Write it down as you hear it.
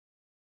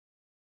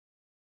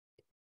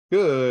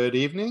Good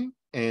evening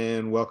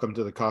and welcome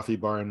to the coffee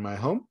bar in my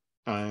home.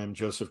 I'm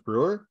Joseph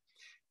Brewer,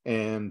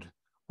 and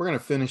we're going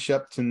to finish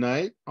up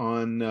tonight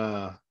on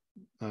the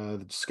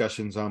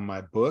discussions on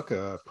my book,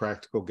 A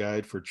Practical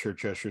Guide for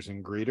Church Ushers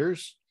and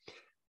Greeters.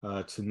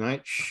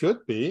 Tonight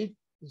should be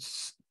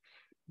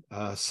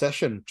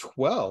session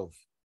 12.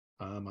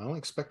 I only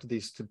expected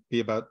these to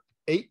be about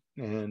 8,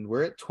 and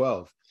we're at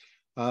 12.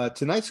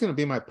 Tonight's going to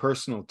be my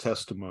personal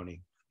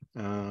testimony.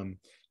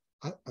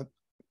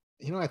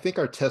 I think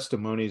our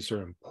testimonies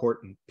are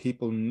important.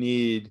 People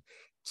need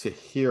to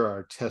hear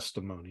our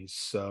testimonies.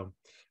 So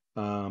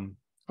I'm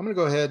going to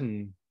go ahead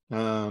and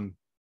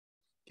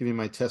give you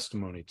my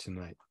testimony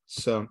tonight.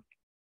 So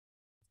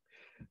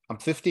I'm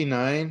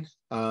 59,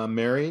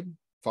 married,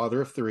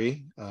 father of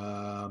 3.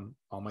 All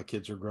my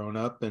kids are grown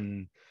up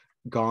and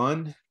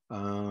gone.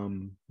 I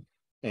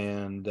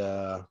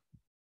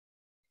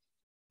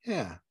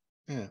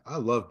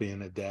love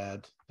being a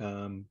dad.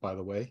 By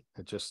the way,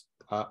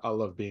 I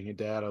love being a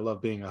dad. I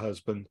love being a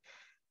husband.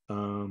 I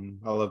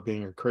love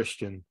being a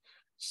Christian.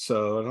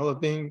 And I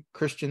love being a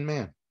Christian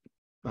man.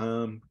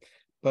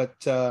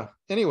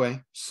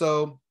 Anyway,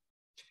 so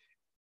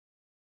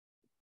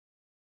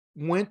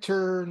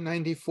winter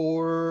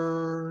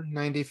 94,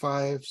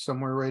 95,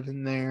 somewhere right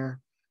in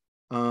there.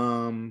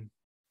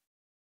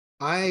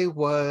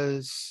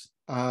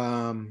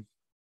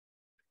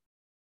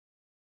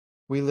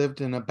 We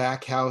lived in a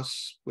back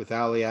house with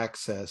alley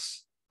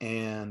access,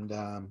 and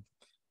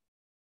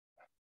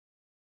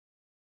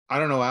I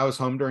don't know, I was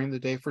home during the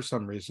day for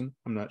some reason.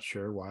 I'm not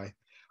sure why,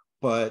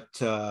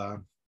 but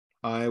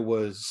I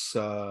was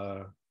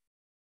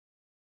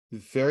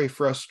very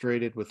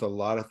frustrated with a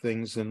lot of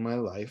things in my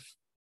life,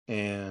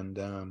 and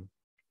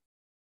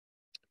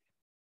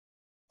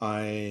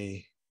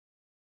I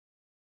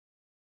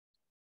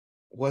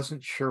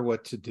wasn't sure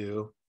what to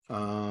do.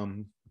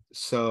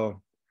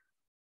 So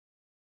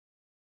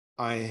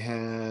I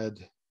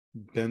had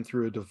been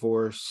through a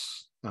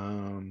divorce.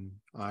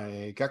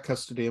 I got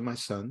custody of my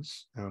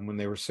sons when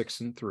they were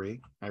 6 and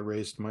 3. I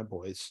raised my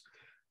boys.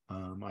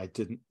 I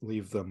didn't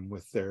leave them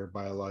with their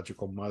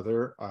biological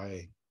mother.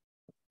 I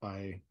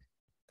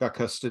got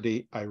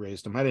custody. I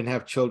raised them. I didn't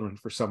have children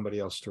for somebody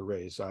else to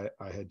raise. I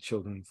had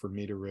children for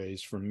me to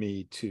raise, for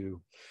me to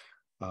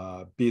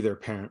be their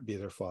parent, be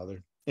their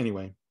father.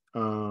 Anyway,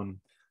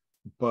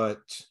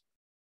 but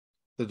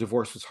the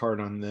divorce was hard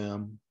on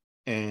them.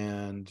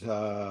 And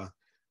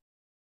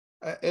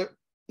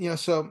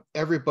so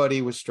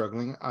everybody was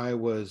struggling. I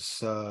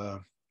was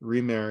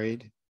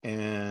remarried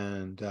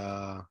and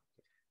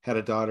had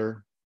a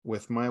daughter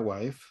with my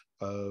wife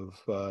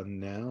of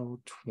now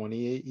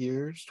 28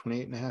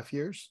 and a half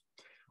years.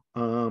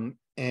 Having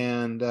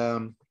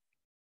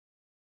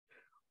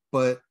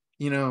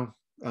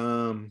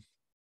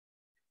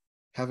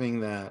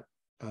that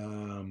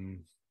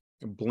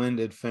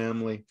blended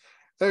family,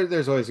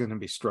 there's always going to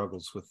be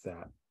struggles with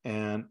that.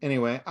 And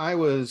anyway, I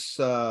was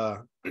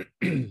out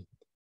in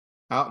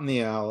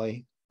the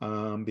alley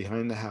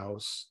behind the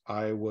house.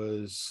 I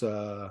was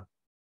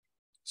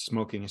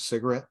smoking a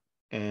cigarette,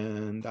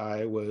 and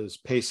I was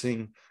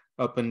pacing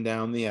up and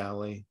down the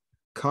alley,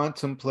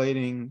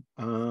 contemplating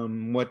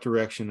what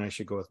direction I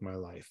should go with my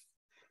life.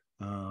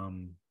 Had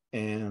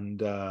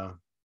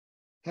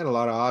a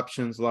lot of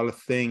options, a lot of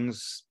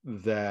things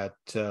that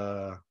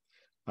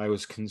I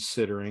was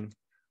considering.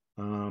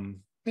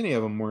 Many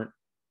of them weren't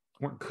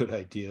good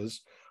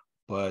ideas,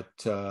 but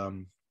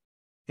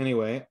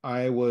anyway,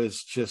 I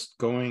was just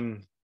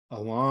going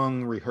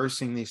along,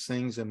 rehearsing these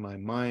things in my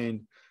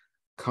mind,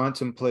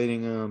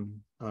 contemplating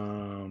them,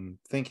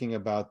 thinking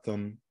about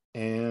them,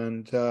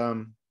 and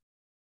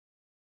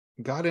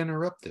got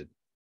interrupted.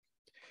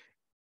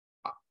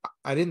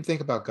 I didn't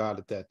think about God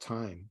at that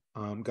time.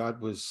 I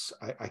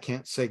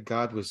can't say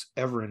God was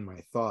ever in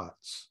my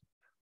thoughts,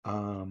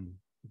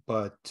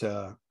 but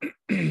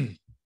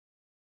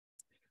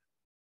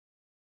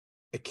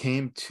it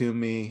came to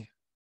me,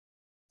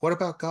 what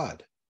about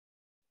God?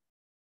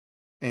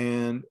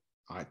 And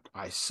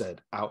I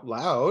said out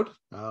loud,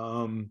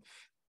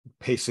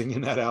 pacing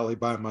in that alley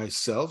by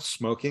myself,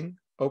 smoking,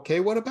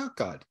 okay, what about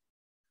God?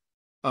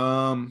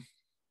 I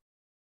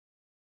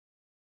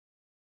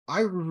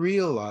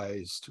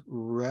realized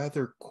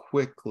rather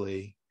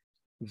quickly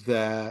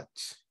that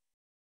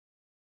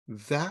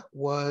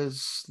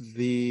was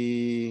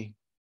the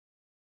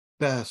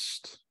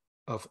best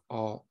of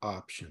all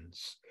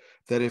options.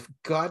 That if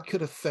God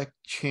could affect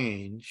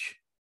change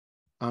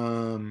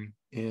in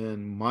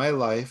my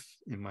life,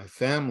 in my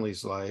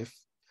family's life,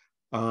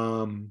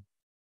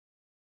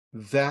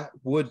 that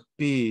would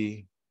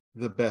be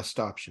the best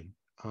option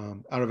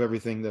out of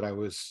everything that I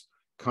was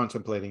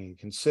contemplating and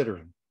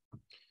considering.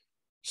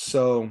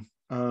 So,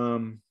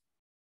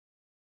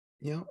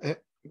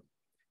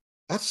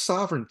 that's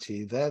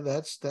sovereignty.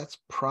 That's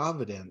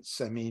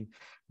providence. I mean,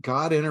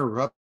 God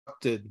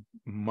interrupted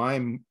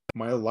my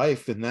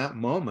life in that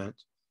moment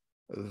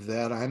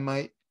that I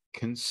might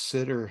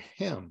consider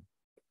Him.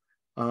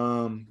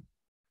 To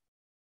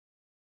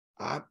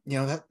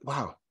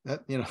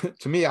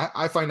me,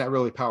 I find that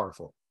really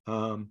powerful.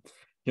 It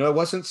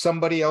wasn't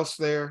somebody else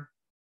there.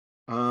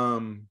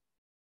 I,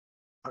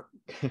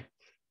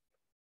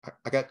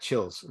 I got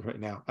chills right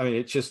now. I mean,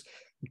 it's just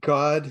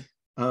God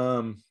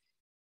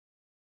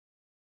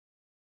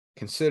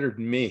considered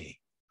me,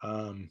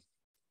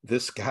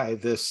 this guy,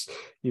 this,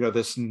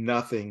 this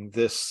nothing,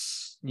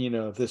 this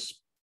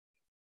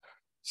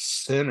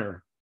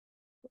sinner,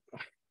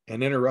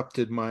 and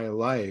interrupted my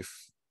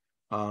life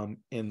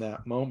in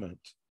that moment.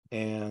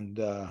 And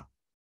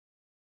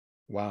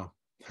wow.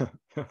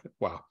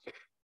 Wow.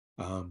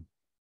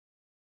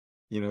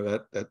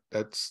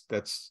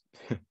 That's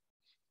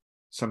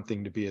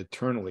something to be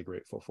eternally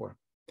grateful for.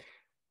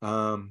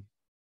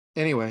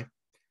 Anyway,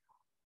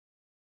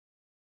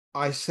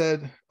 I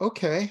said,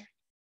 okay,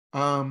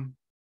 I'm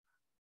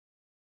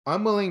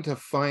willing to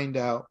find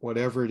out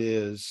whatever it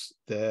is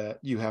that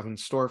you have in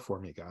store for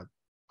me, God.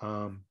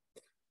 I'm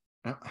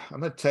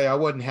going to tell you, I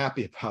wasn't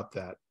happy about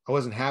that. I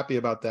wasn't happy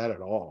about that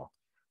at all.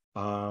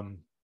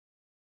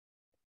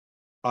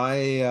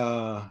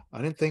 I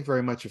didn't think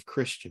very much of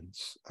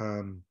Christians.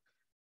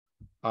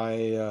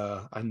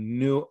 I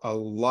knew a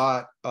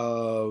lot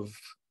of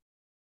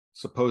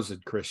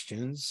supposed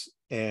Christians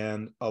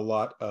and a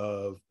lot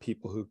of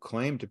people who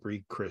claim to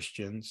be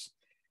Christians,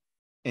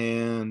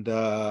 and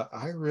I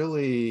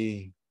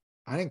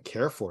didn't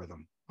care for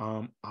them.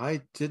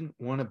 I didn't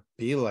want to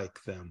be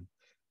like them,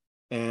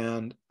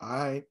 and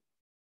aside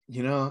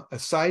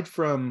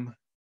from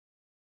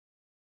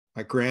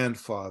my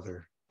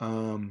grandfather,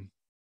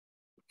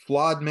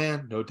 flawed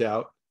man, no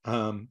doubt,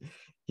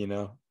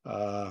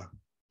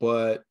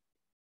 but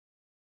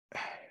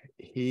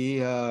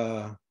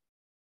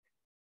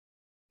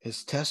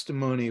his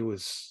testimony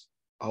was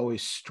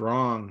always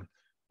strong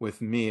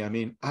with me. I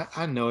mean,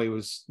 I know he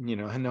was,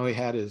 I know he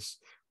had his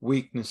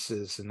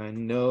weaknesses, and I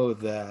know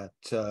that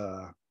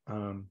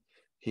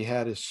he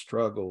had his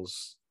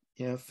struggles.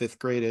 Fifth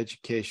grade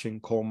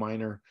education, coal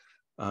miner,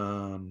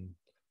 lived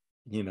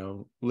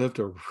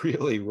a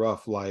really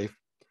rough life,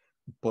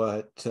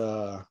 but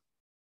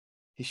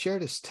he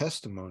shared his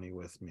testimony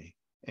with me.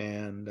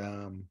 And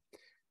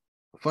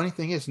funny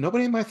thing is,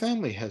 nobody in my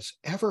family has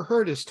ever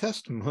heard his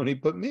testimony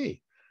but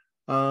me.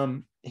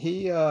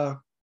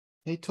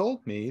 He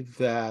told me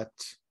that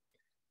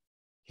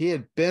he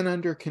had been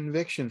under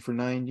conviction for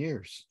 9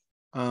 years,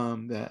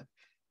 that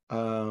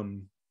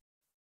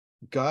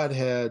God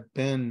had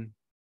been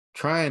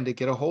trying to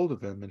get a hold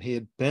of him, and he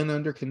had been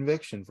under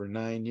conviction for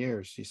 9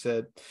 years. He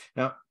said,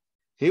 now,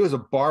 he was a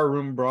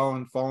barroom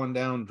brawling, falling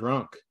down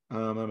drunk.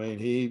 I mean,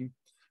 he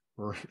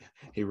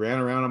ran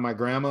around on my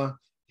grandma.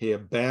 He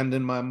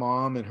abandoned my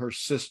mom and her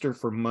sister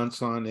for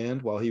months on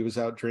end while he was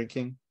out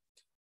drinking.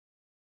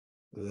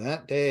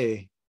 That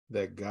day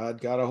that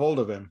God got a hold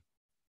of him,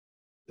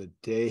 the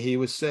day he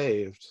was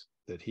saved,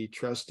 that he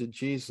trusted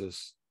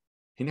Jesus,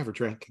 he never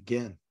drank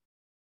again.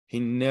 He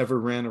never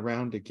ran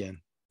around again.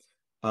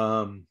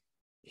 We're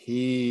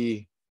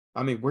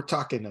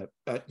talking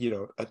an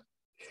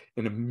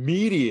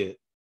immediate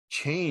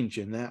change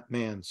in that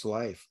man's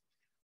life.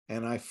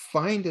 And I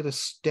find it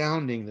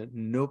astounding that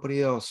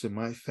nobody else in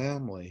my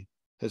family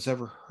has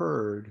ever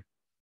heard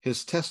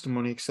his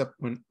testimony except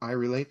when I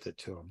relate it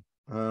to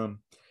him.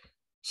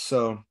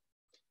 So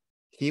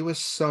he was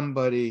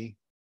somebody,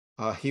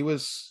 he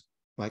was,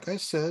 like I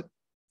said,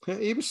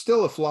 he was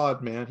still a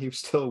flawed man. He was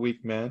still a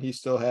weak man. He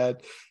still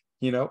had,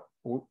 aren't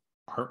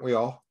we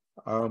all?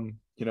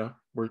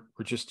 We're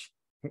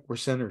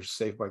sinners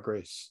saved by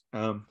grace.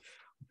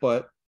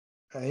 But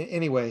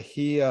anyway,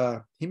 he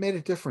made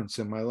a difference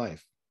in my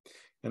life.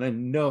 And I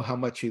know how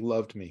much he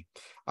loved me.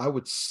 I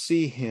would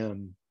see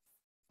him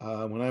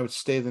when I would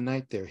stay the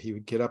night there. He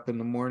would get up in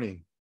the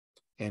morning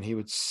and he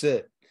would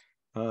sit,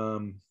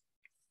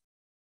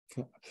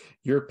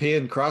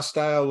 European cross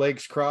style,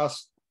 legs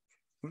crossed,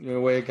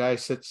 the way a guy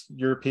sits,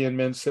 European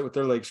men sit with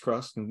their legs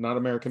crossed, and not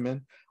American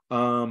men,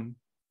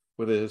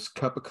 with his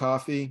cup of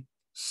coffee,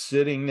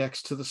 sitting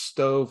next to the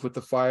stove with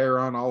the fire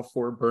on, all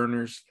 4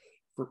 burners,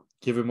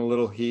 give him a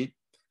little heat.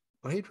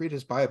 But he'd read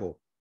his Bible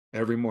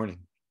every morning.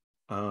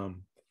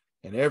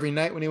 And every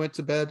night when he went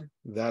to bed,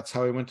 that's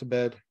how he went to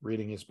bed,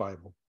 reading his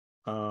Bible.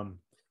 And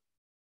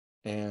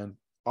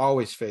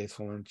always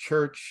faithful in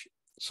church,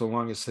 so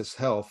long as his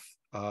health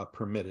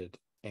permitted.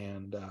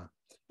 And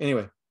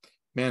anyway,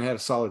 man had a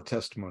solid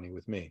testimony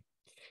with me.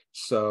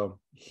 So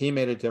he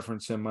made a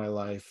difference in my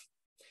life.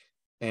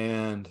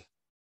 And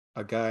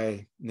a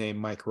guy named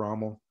Mike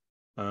Rommel,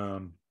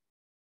 that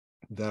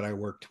I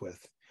worked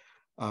with,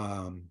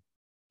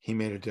 he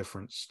made a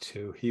difference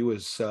too. He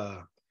was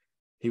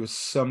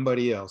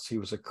somebody else. He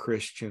was a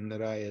Christian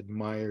that I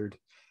admired.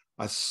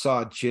 I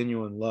saw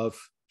genuine love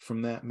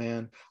from that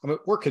man. I mean,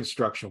 we're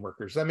construction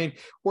workers. I mean,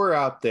 we're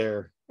out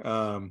there,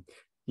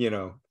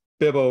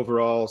 bib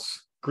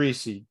overalls,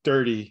 greasy,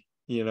 dirty,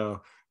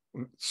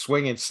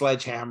 swinging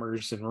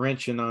sledgehammers and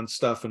wrenching on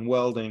stuff and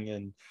welding.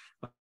 And,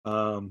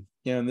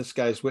 and this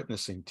guy's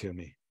witnessing to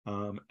me.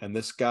 And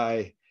this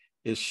guy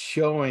is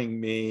showing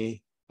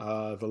me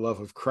the love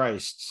of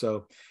Christ.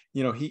 So,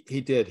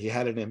 he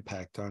had an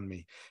impact on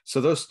me. So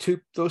those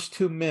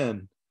two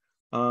men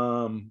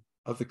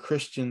of the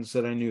Christians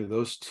that I knew,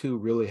 those two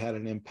really had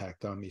an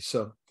impact on me.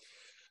 So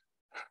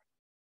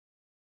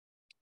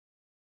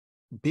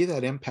be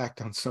that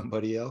impact on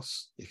somebody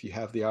else if you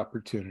have the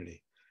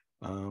opportunity.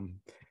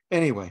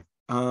 Anyway,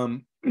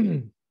 part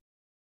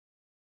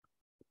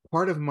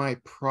of my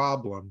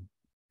problem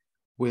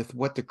with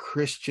what the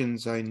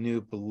Christians I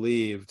knew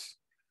believed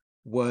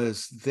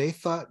was they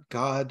thought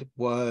God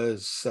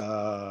was,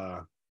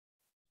 I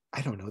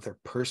don't know, their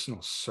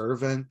personal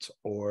servant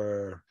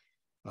or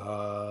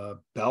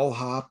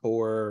bellhop,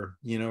 or,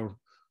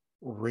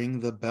 ring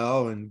the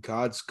bell and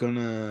God's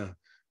gonna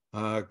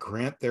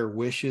grant their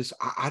wishes.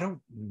 I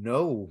don't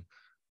know.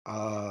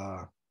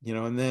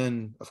 And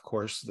then of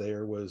course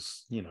there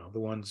was, the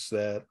ones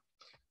that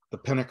the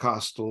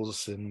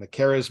Pentecostals and the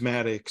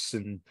charismatics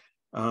and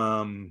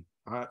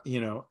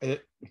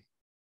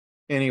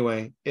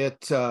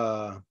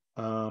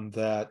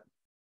that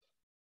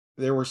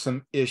there were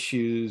some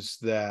issues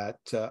that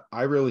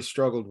I really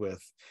struggled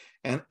with.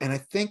 And I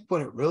think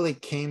what it really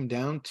came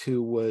down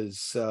to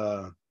was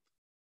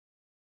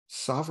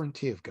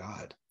sovereignty of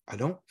God. I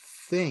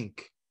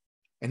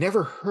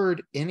never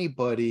heard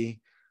anybody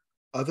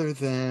other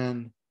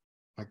than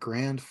my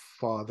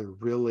grandfather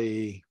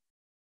really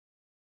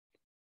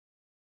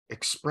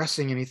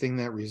expressing anything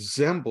that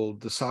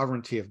resembled the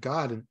sovereignty of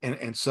God.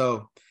 And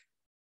so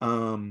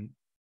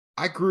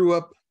I grew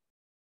up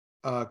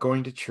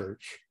going to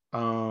church.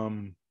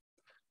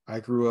 I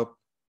grew up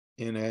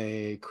in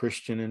a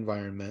Christian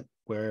environment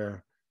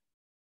where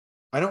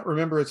I don't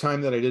remember a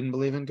time that I didn't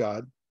believe in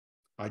God.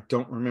 I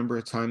don't remember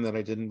a time that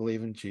I didn't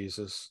believe in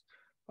Jesus.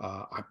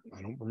 I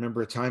don't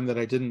remember a time that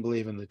I didn't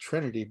believe in the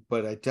Trinity,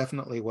 but I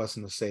definitely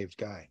wasn't a saved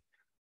guy.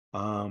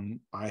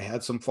 I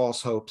had some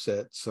false hopes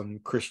at some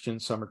Christian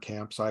summer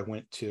camps I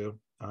went to.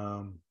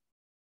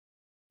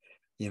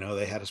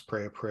 They had us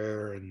pray a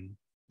prayer and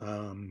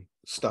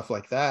stuff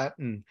like that.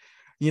 And,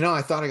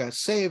 I thought I got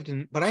saved,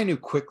 but I knew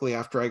quickly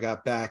after I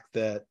got back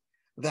that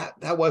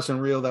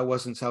wasn't real. That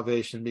wasn't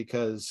salvation,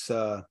 because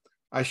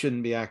I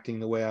shouldn't be acting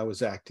the way I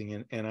was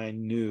acting. And I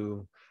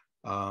knew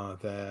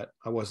that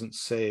I wasn't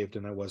saved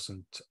and I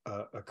wasn't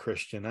a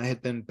Christian. I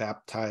had been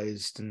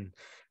baptized,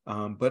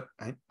 but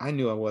I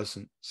knew I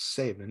wasn't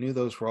saved. I knew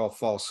those were all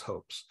false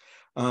hopes.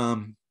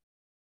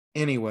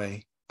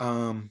 Anyway,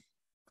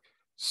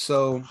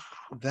 so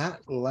that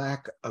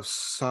lack of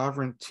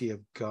sovereignty of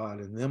God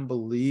and them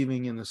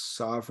believing in the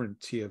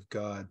sovereignty of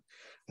God,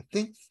 I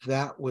think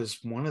that was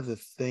one of the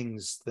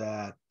things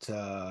that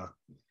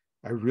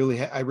I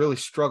really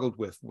struggled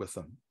with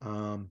them.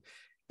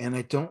 And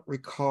I don't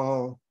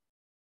recall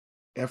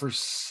ever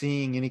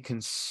seeing any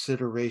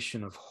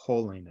consideration of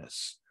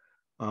holiness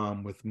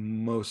with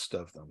most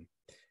of them.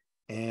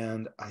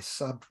 And I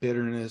saw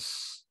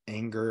bitterness,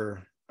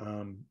 anger.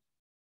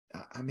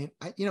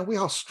 We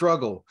all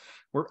struggle.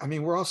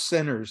 We're all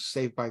sinners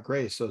saved by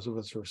grace, those of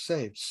us who are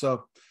saved.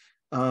 So,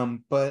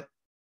 but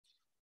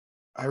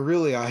I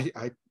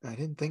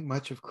didn't think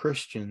much of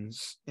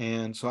Christians.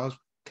 And so I was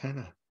kind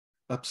of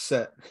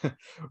upset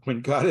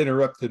when God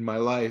interrupted my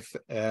life,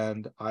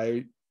 and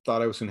I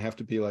thought I was going to have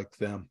to be like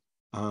them.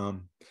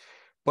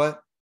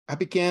 But I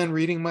began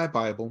reading my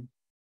Bible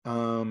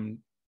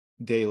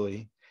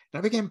daily, and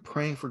I began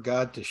praying for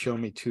God to show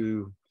me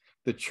to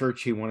the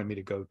church he wanted me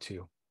to go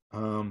to.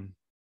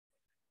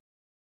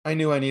 I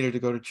knew I needed to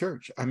go to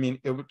church. I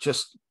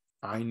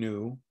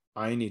knew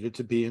I needed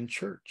to be in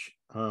church.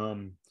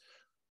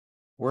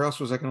 Where else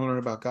was I going to learn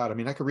about God?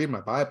 I could read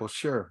my Bible,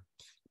 sure,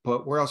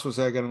 but where else was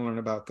I going to learn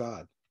about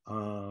God?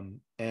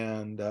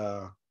 And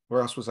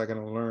where else was I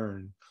going to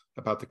learn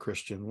about the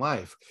Christian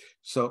life?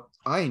 So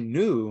I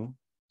knew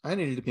I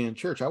needed to be in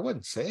church. I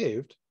wasn't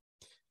saved.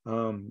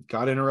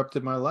 God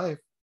interrupted my life,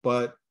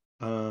 but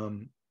I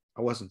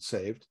wasn't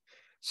saved.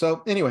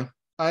 So anyway,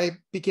 I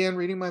began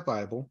reading my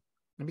Bible.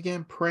 I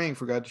began praying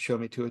for God to show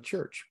me to a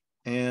church.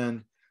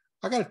 And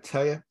I got to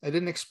tell you, I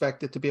didn't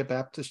expect it to be a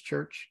Baptist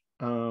church.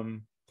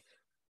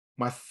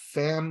 My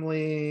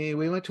family,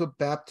 we went to a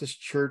Baptist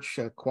church,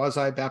 a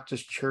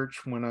quasi-Baptist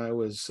church, when I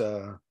was,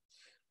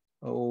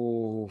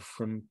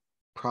 from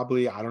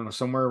probably, I don't know,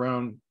 somewhere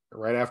around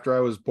right after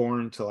I was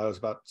born till I was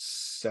about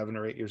 7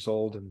 or 8 years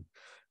old. And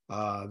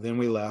then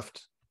we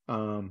left.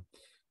 And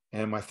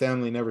my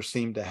family never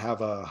seemed to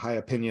have a high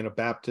opinion of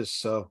Baptists.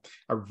 So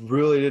I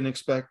really didn't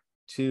expect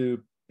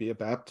to be a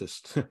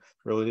Baptist.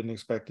 Really didn't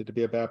expect it to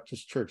be a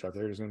Baptist church. I thought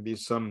there was going to be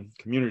some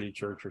community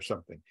church or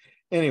something.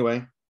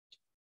 Anyway,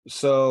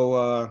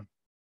 so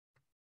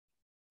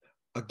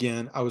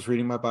again, I was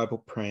reading my Bible,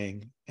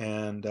 praying,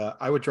 and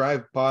I would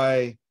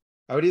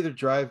either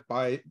drive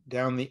by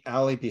down the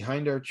alley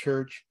behind our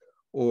church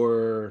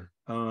or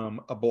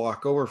a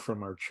block over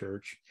from our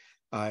church.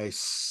 I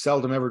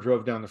seldom ever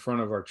drove down the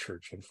front of our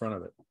church, in front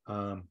of it.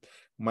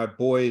 My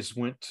boys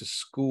went to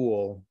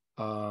school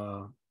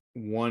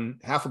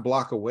half a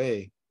block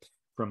away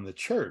from the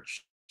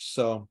church.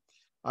 So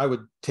I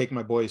would take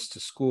my boys to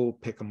school,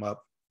 pick them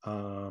up.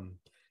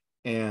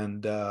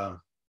 And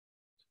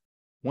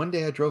one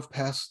day I drove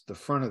past the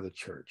front of the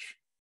church,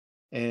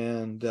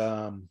 and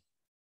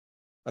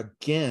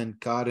again,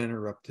 God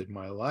interrupted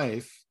my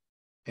life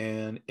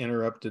and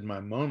interrupted my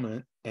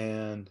moment.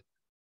 And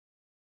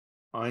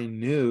I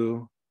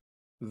knew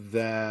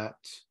that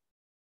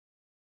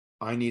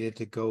I needed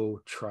to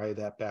go try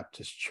that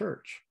Baptist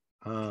church.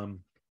 So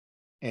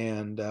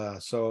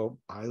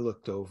I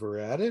looked over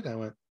at it. I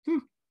went,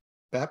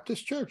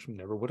 Baptist church.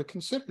 Never would have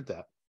considered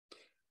that.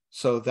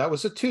 So that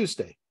was a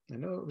Tuesday. I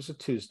know it was a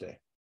Tuesday.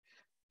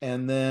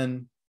 And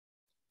then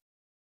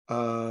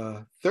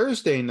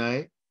Thursday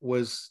night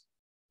was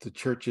the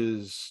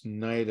church's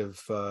night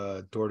of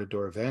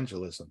door-to-door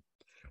evangelism.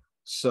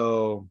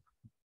 So,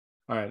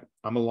 all right,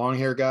 I'm a long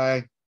hair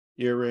guy,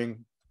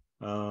 earring,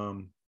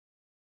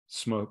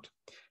 smoked.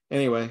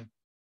 Anyway,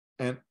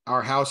 and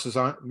our house is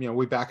on,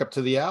 we back up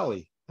to the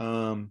alley.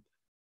 You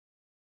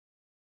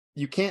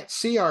can't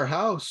see our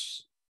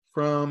house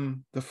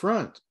from the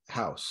front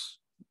house.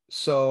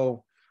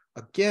 So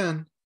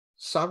again,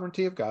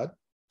 sovereignty of God.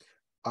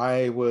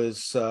 I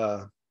was,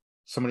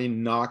 somebody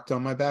knocked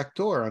on my back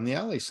door on the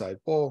alley side.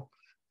 Well,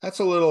 that's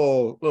a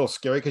little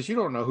scary because you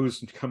don't know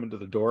who's coming to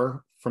the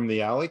door from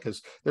the alley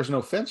because there's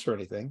no fence or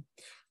anything.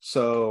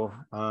 So,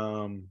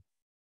 not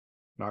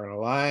gonna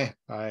lie,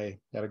 I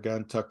had a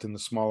gun tucked in the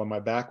small of my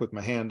back with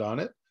my hand on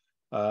it.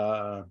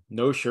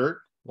 No shirt,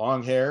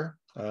 long hair,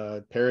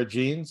 pair of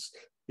jeans,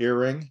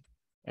 earring,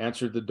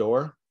 answered the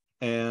door.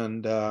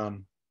 And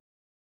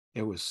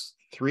it was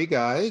 3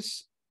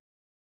 guys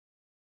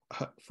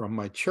from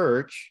my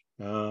church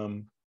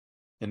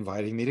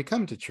inviting me to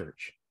come to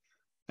church.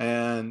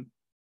 And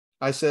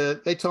I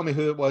said, they told me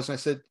who it was. And I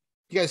said,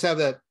 you guys have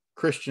that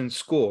Christian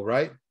school,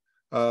 right?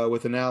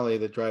 With an alley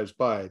that drives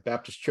by,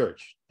 Baptist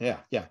church. Yeah.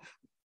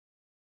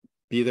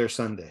 Be there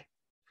Sunday.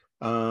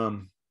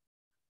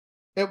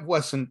 It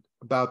wasn't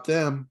about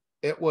them.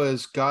 It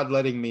was God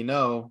letting me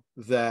know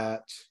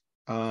that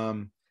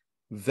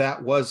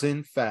that was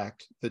in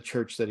fact the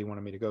church that he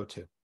wanted me to go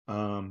to.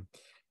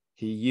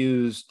 He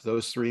used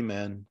those 3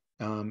 men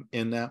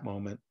in that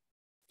moment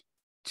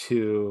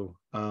to,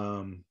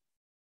 that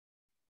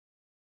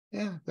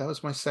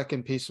was my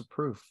second piece of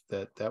proof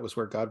that that was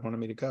where God wanted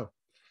me to go.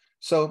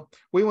 So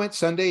we went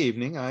Sunday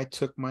evening. I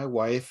took my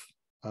wife,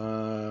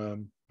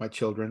 my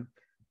children,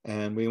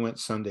 and we went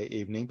Sunday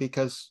evening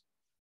because,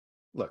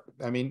 look,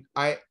 I mean,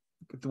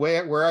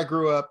 where I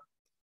grew up,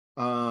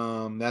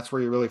 that's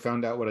where you really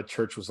found out what a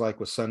church was like,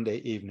 was Sunday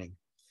evening.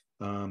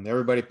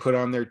 Everybody put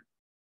on their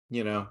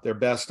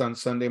best on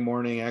Sunday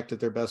morning, acted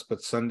their best,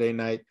 but Sunday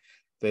night,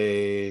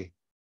 the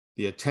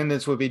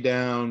attendance would be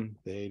down.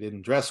 They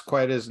didn't dress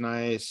quite as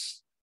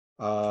nice.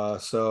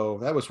 So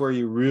that was where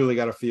you really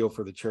got a feel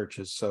for the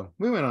churches. So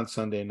we went on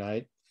Sunday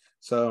night.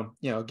 So,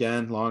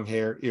 again, long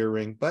hair,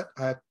 earring, but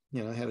I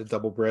had a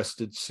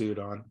double-breasted suit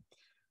on.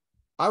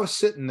 I was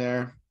sitting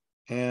there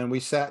and we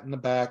sat in the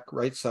back,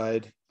 right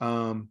side,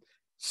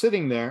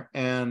 sitting there.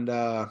 And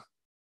I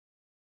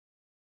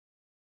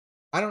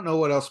don't know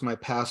what else my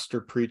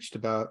pastor preached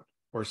about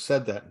or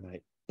said that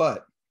night,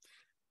 but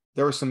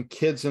there were some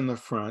kids in the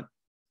front,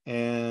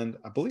 and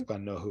I believe I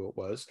know who it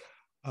was.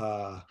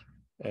 But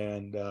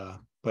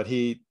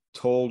he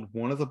told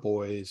one of the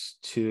boys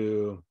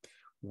to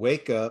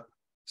wake up,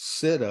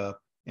 sit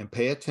up, and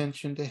pay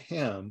attention to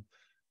him,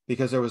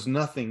 because there was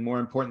nothing more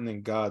important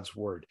than God's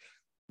word.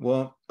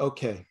 Well,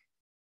 okay.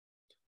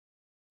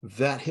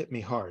 That hit me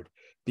hard,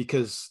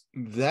 because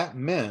that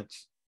meant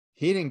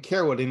he didn't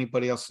care what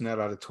anybody else in that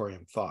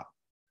auditorium thought.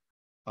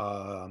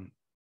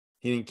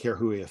 He didn't care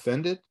who he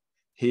offended.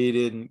 He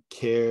didn't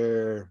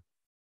care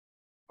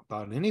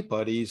about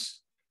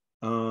anybody's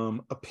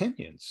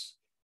opinions.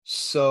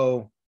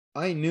 So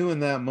I knew in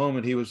that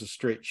moment he was a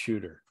straight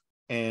shooter.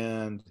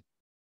 And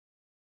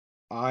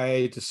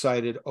I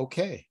decided,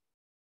 okay,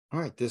 all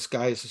right, this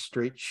guy is a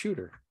straight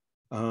shooter.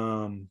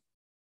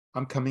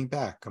 I'm coming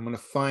back. I'm going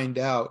to find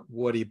out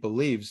what he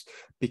believes,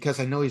 because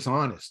I know he's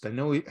honest. I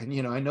know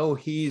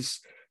he's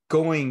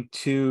going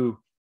to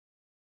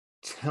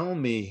tell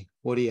me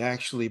what he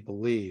actually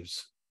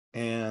believes.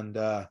 And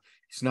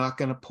he's not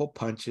going to pull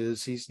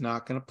punches. He's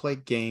not going to play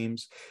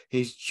games.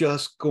 He's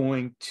just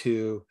going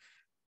to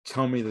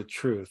tell me the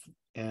truth.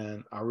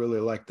 And I really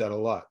like that a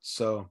lot.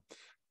 So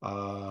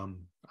I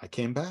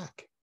came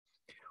back.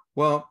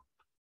 Well,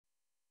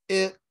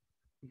 it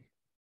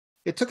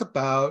took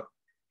about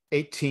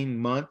 18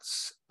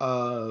 months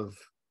of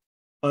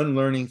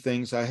unlearning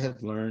things I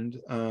had learned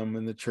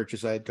in the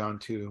churches I had gone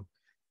to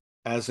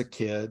as a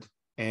kid,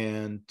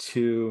 and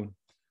to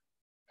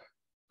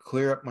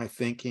clear up my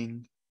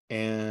thinking.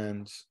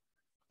 And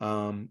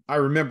I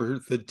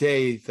remember the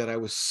day that I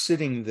was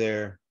sitting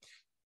there,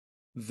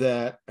 we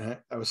still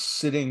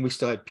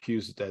had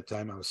pews at that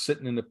time. I was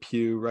sitting in the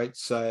pew right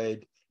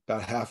side,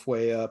 about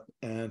halfway up,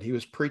 and he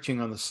was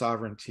preaching on the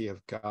sovereignty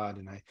of God.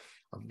 And I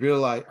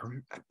realized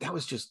that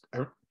was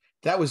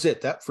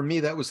it. That for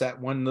me, that was that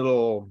one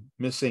little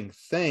missing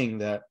thing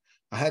that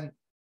I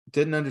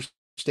didn't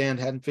understand,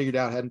 hadn't figured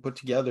out, hadn't put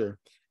together,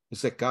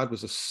 is that God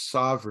was a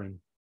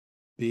sovereign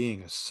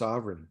being, a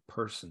sovereign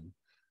person.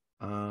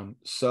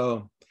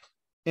 So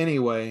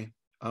anyway,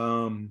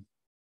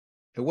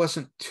 it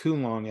wasn't too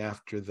long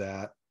after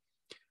that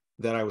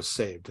I was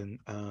saved. And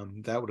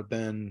that would have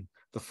been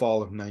the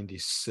fall of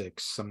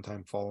 96,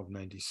 sometime fall of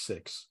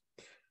 96.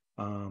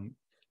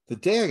 The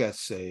day I got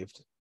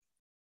saved,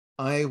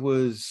 I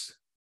was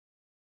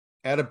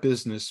at a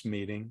business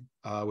meeting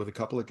with a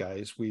couple of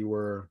guys. We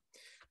were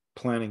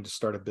planning to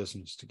start a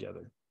business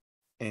together.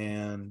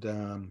 And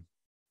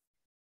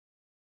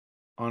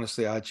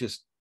honestly, I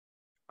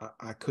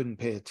couldn't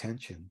pay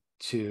attention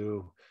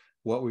to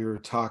what we were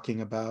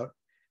talking about.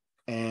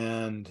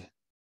 And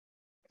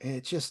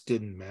it just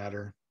didn't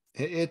matter.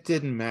 It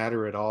didn't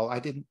matter at all. I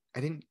didn't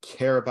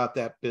care about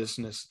that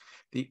business.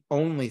 The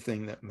only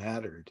thing that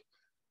mattered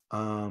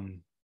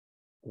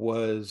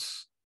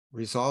was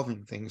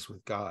resolving things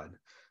with God.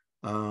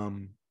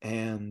 And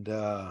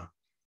we're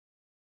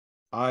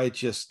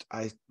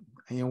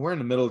in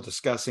the middle of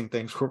discussing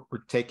things. We're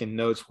taking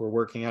notes. We're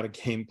working out a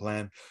game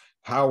plan,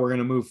 how we're going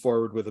to move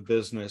forward with a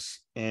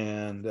business.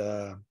 And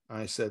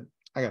I said,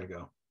 I got to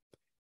go.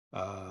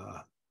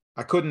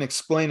 I couldn't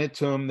explain it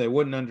to them. They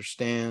wouldn't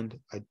understand.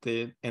 I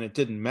did, and it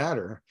didn't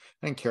matter.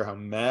 I didn't care how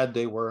mad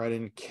they were. I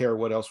didn't care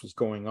what else was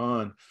going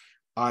on.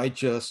 I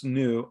just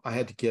knew I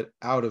had to get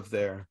out of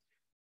there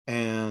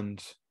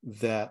and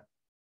that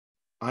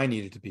I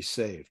needed to be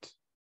saved.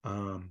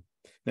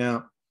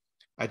 Now,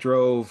 I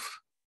drove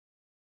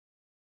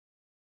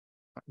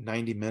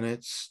 90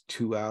 minutes,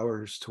 2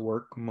 hours to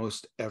work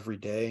most every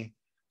day.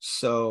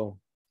 So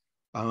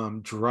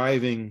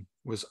driving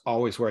was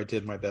always where I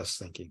did my best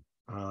thinking,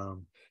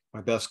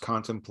 my best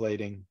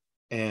contemplating.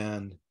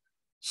 And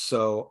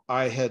so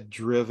I had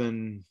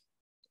driven,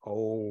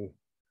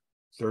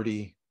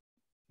 30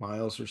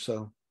 miles or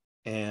so.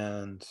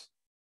 And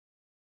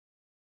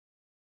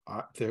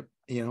I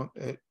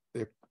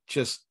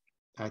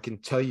can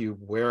tell you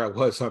where I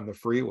was on the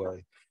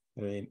freeway.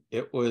 I mean,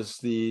 it was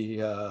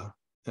the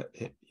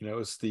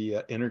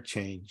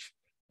interchange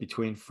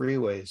between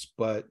freeways,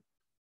 but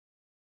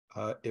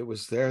it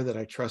was there that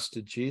I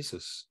trusted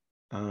Jesus.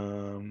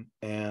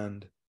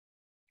 And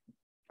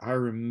I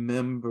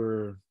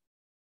remember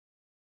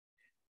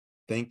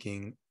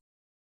thinking,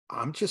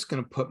 I'm just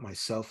going to put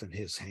myself in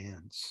his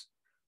hands.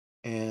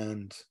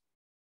 And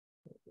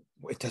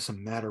it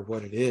doesn't matter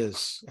what it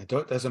is. It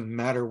doesn't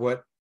matter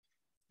what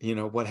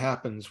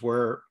happens,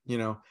 where,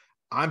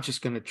 I'm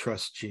just going to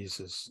trust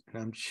Jesus, and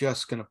I'm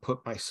just going to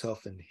put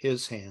myself in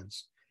his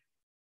hands,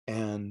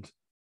 and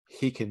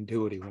he can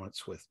do what he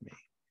wants with me.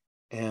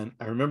 And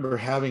I remember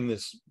having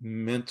this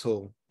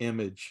mental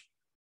image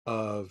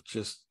of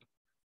just,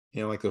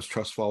 like those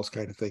trust falls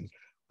kind of thing,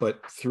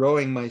 but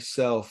throwing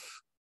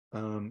myself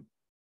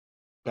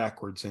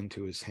backwards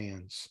into his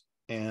hands.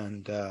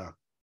 And,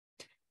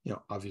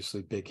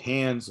 obviously big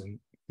hands, and,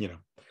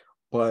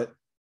 but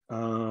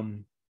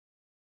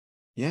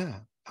yeah.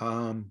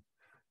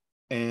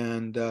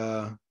 And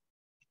I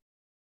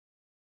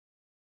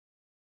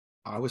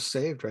was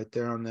saved right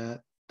there on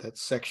that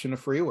section of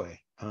freeway.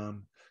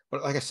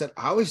 But like I said,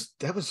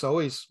 that was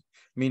always,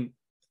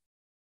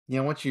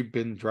 once you've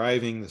been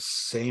driving the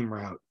same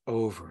route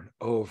over and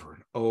over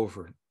and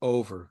over and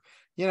over,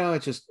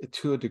 it just,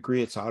 to a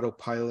degree, it's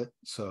autopilot.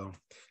 So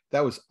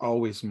that was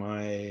always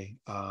my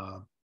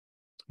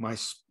my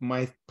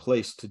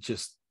place to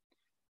just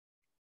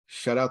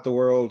shut out the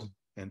world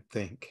and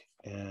think.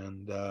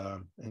 And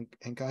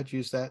God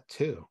used that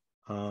too.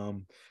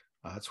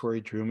 That's where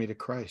he drew me to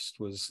Christ,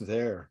 was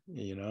there,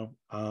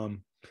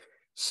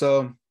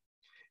 so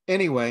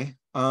anyway,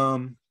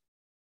 I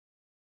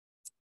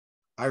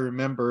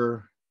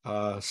remember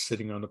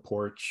sitting on the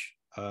porch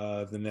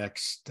the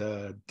next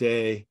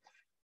day,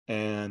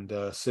 and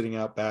sitting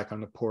out back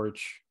on the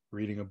porch,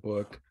 reading a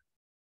book,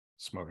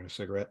 smoking a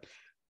cigarette.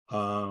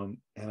 And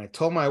I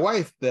told my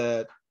wife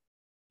that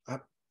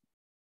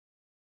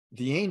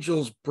the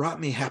angels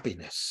brought me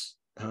happiness.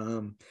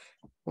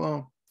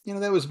 Well,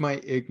 that was my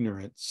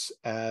ignorance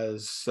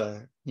as,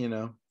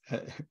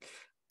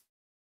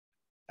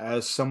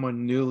 as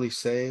someone newly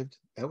saved.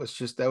 That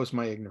was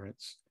my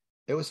ignorance.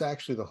 It was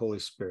actually the Holy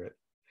Spirit.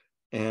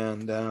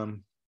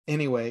 And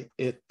anyway,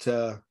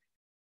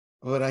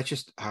 but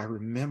I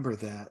remember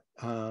that,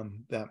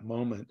 that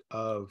moment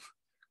of,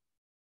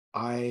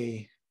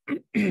 I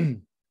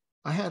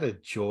had a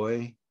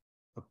joy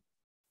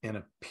and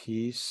a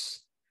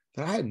peace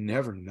that I had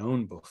never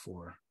known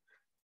before.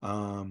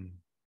 And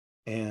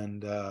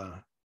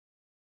it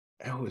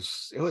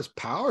was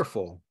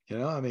powerful,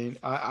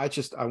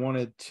 I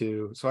wanted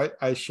to, so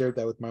I shared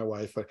that with my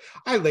wife.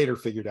 I later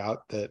figured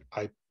out that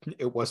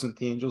it wasn't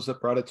the angels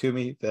that brought it to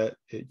me, that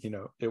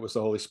it was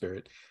the Holy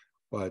Spirit.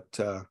 But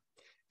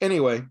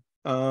anyway,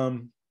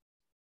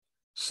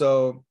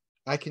 so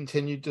I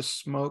continued to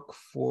smoke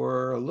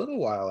for a little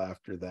while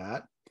after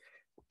that.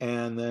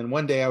 And then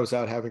one day I was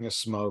out having a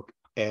smoke,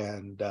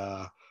 and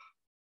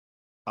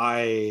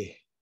I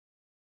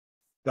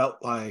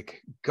felt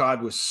like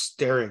God was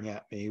staring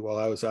at me while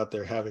I was out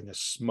there having a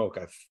smoke.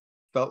 I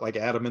felt like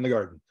Adam in the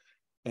garden.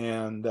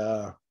 And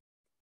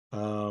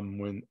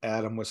when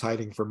Adam was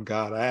hiding from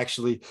God, I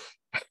actually,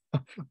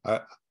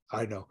 I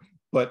know,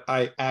 but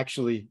I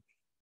actually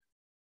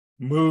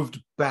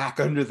moved back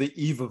under the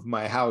eave of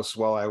my house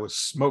while I was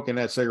smoking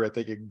that cigarette,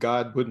 thinking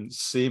God wouldn't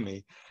see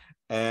me.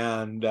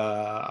 And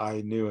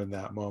I knew in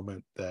that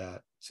moment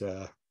that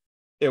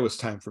it was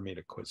time for me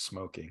to quit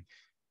smoking.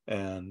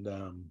 And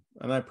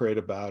I prayed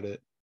about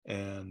it,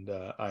 and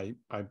I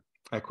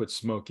quit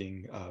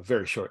smoking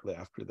very shortly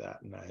after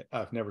that, and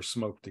I've never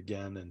smoked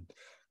again.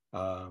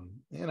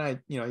 And I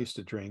used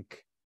to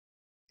drink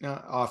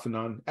off and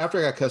on. After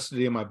I got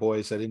custody of my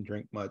boys, I didn't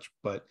drink much,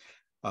 but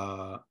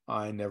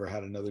I never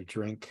had another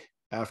drink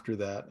after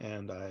that.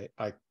 And I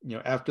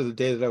after the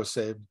day that I was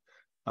saved,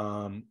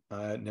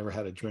 I never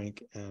had a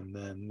drink, and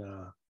then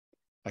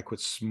I quit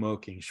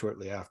smoking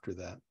shortly after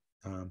that.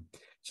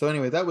 So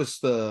anyway, that was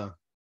the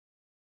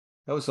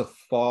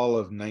fall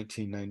of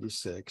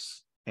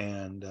 1996,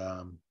 and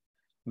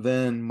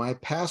then my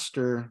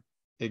pastor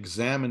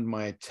examined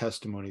my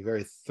testimony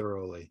very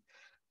thoroughly.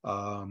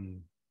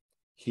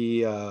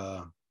 We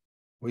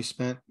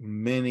spent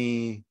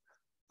many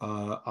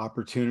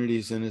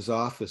opportunities in his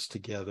office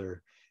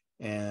together,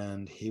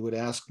 and he would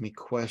ask me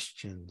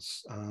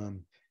questions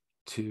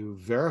to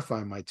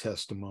verify my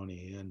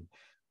testimony and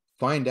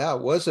find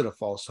out, was it a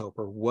false hope,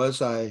 or was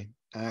I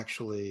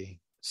actually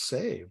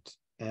saved?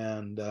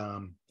 And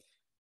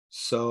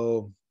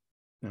so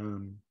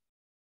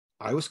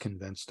I was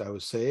convinced I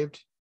was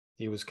saved.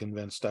 He was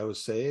convinced I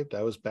was saved.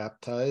 I was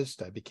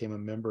baptized. I became a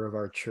member of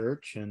our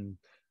church, and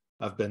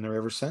I've been there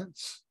ever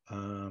since.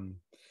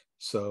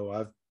 So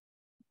I've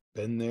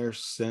been there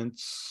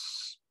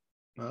since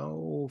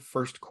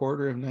first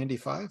quarter of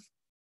 95.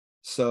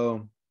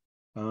 So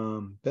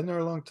been there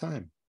a long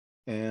time.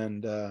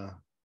 And I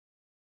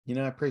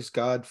praise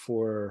God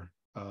for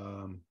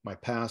my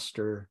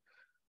pastor.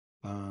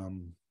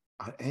 And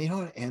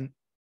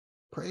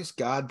praise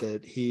God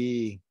that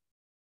he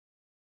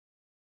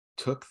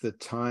took the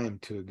time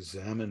to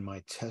examine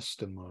my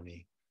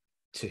testimony,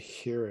 to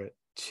hear it,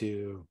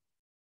 to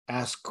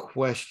ask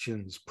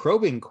questions,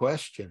 probing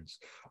questions,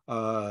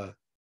 to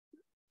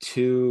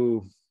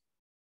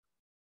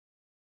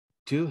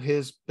do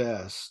his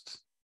best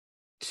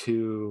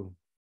to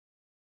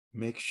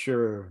make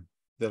sure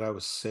that I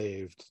was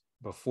saved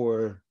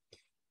before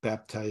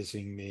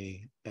baptizing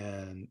me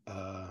and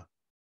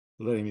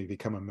letting me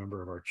become a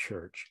member of our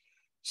church.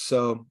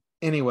 So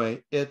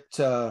anyway,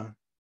 I'm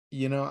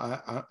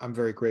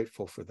very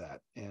grateful for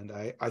that. And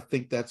I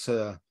think that's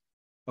a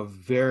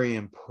very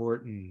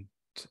important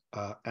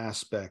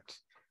aspect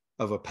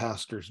of a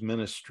pastor's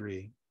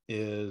ministry,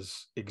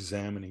 is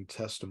examining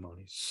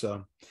testimonies.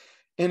 So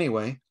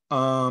anyway,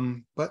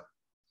 but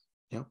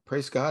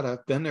praise God,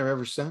 I've been there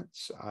ever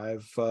since.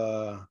 I've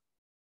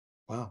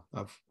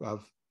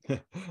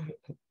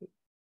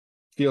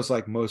feels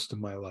like most of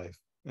my life.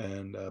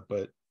 And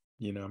but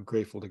I'm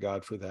grateful to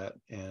God for that,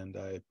 and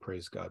I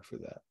praise God for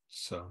that.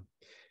 So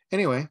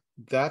anyway,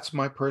 that's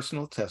my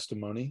personal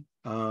testimony.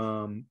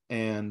 And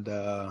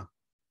I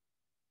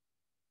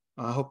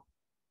hope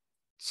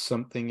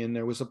something in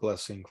there was a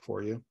blessing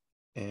for you.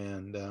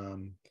 And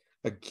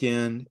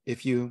again,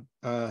 if you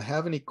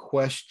have any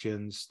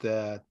questions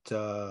that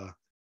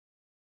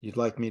you'd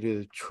like me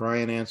to try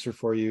and answer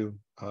for you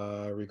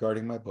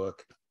regarding my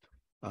book,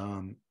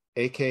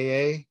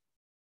 aka,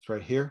 it's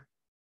right here,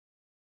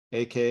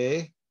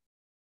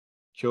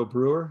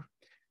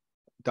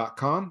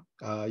 akaJoeBrewer.com.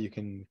 You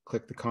can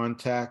click the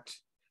contact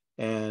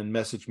and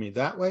message me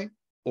that way,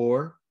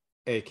 or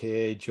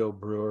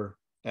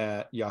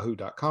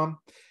akaJoeBrewer@yahoo.com,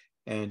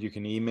 and you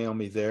can email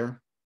me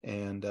there.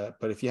 And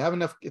but if you have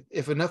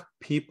if enough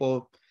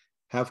people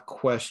have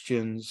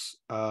questions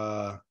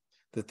that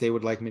they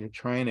would like me to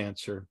try and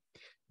answer,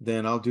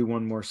 then I'll do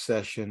one more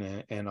session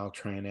and I'll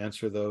try and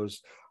answer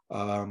those.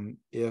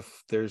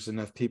 If there's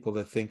enough people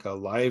that think a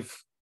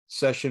live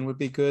session would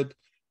be good,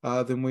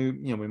 then we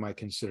might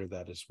consider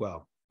that as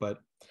well.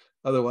 But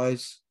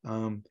otherwise,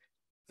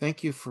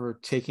 thank you for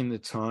taking the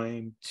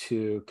time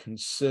to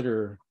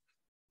consider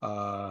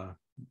my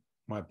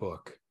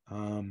book.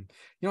 I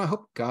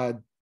hope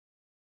God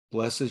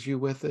blesses you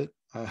with it.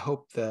 I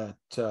hope that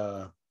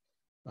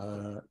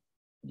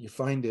you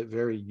find it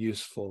very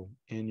useful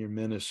in your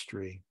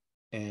ministry.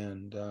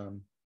 And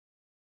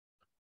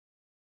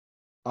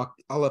I'll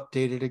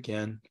update it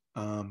again,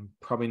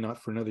 probably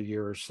not for another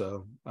year or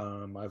so.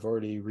 I've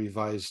already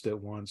revised it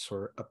once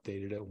or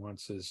updated it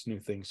once as new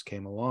things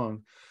came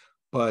along.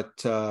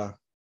 But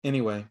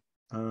anyway,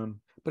 but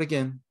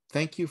again,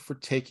 thank you for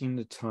taking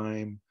the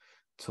time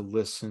to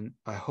listen.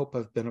 I hope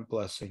I've been a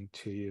blessing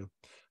to you.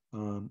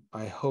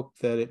 I hope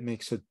that it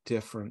makes a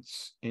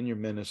difference in your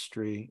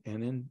ministry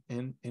and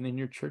in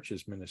your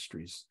church's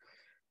ministries.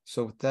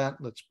 So with that,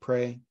 let's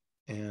pray,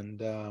 and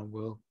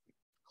we'll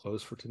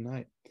close for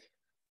tonight.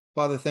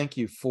 Father, thank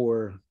you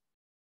for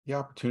the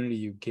opportunity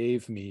you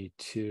gave me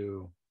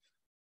to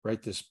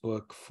write this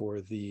book, for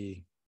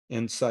the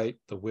insight,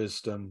 the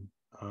wisdom.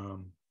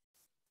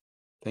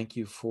 Thank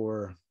you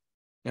for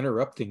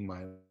interrupting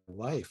my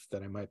life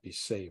that I might be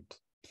saved.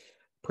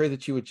 Pray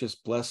that you would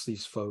just bless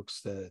these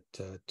folks that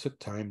took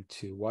time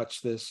to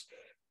watch this.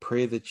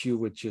 Pray that you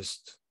would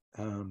just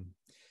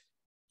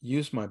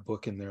use my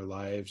book in their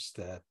lives,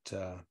 that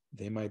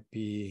they might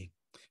be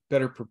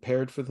better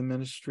prepared for the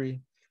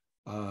ministry,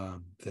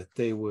 that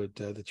they would,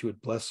 that you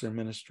would bless their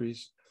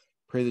ministries.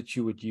 Pray that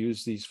you would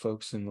use these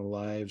folks in the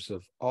lives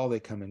of all they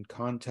come in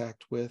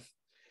contact with.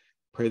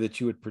 Pray that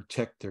you would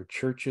protect their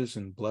churches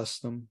and bless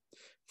them.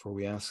 For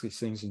we ask these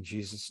things in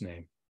Jesus'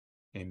 name.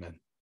 Amen.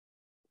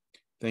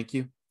 Thank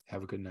you.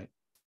 Have a good night.